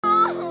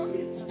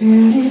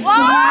beautiful.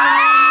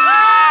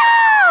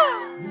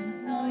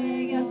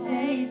 너의 곁에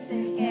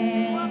있을게.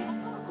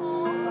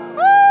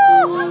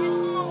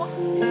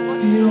 It's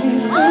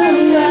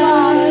beautiful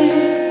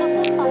life.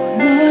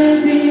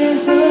 널 뒤에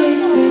서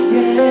있을게.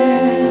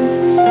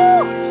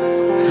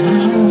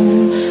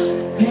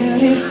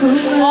 Beautiful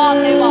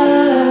life.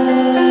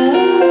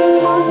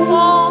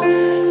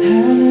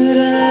 하늘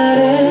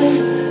아래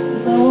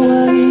너와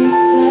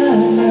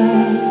있다면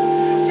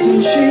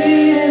숨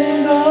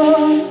쉬는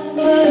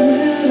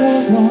것만으로도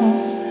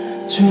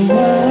좋아.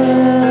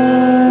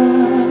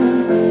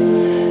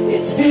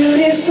 It's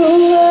beautiful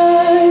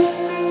life,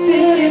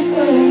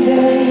 beautiful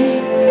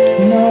day.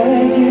 너의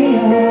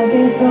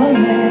기억에서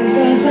내가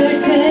살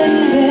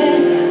텐데.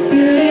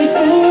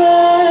 Beautiful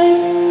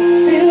life,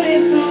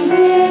 beautiful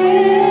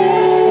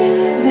day.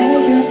 내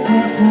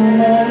곁에서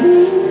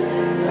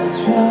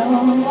머물러줘.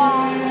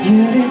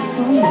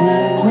 Beautiful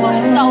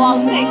life. 진짜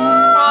왕책.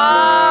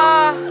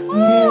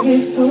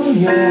 Beautiful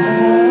your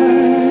heart.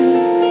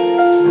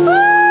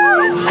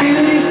 It's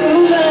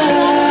beautiful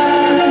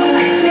life.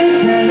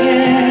 세상에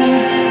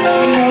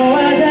너와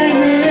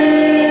닮은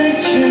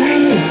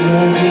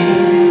추억이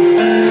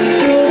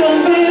또던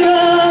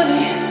그러니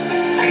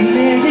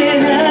내게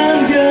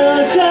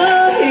남겨져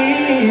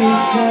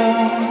있어.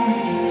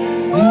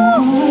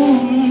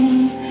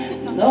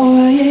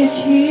 너와의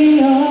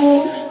기억,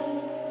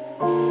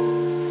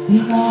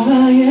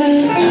 너와의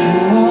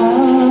추억.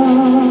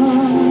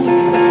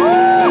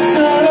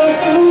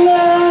 Sorrowful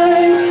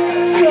life,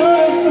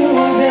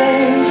 sorrowful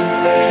day.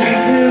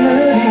 슬픔을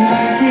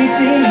이기지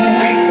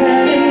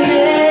못하는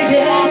내게.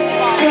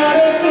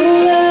 Sorrowful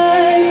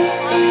life,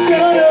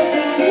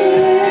 sorrowful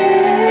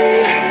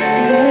day.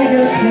 내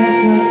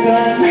곁에서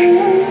떠나지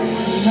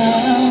마.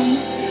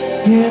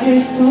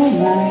 Beautiful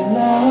my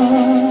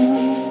love,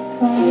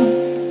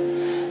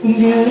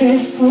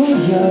 beautiful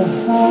your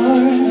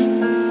heart.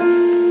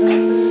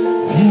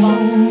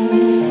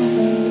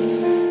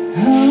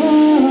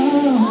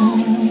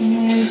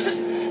 It's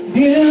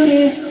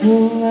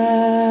beautiful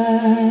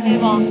life.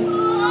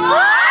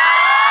 대박.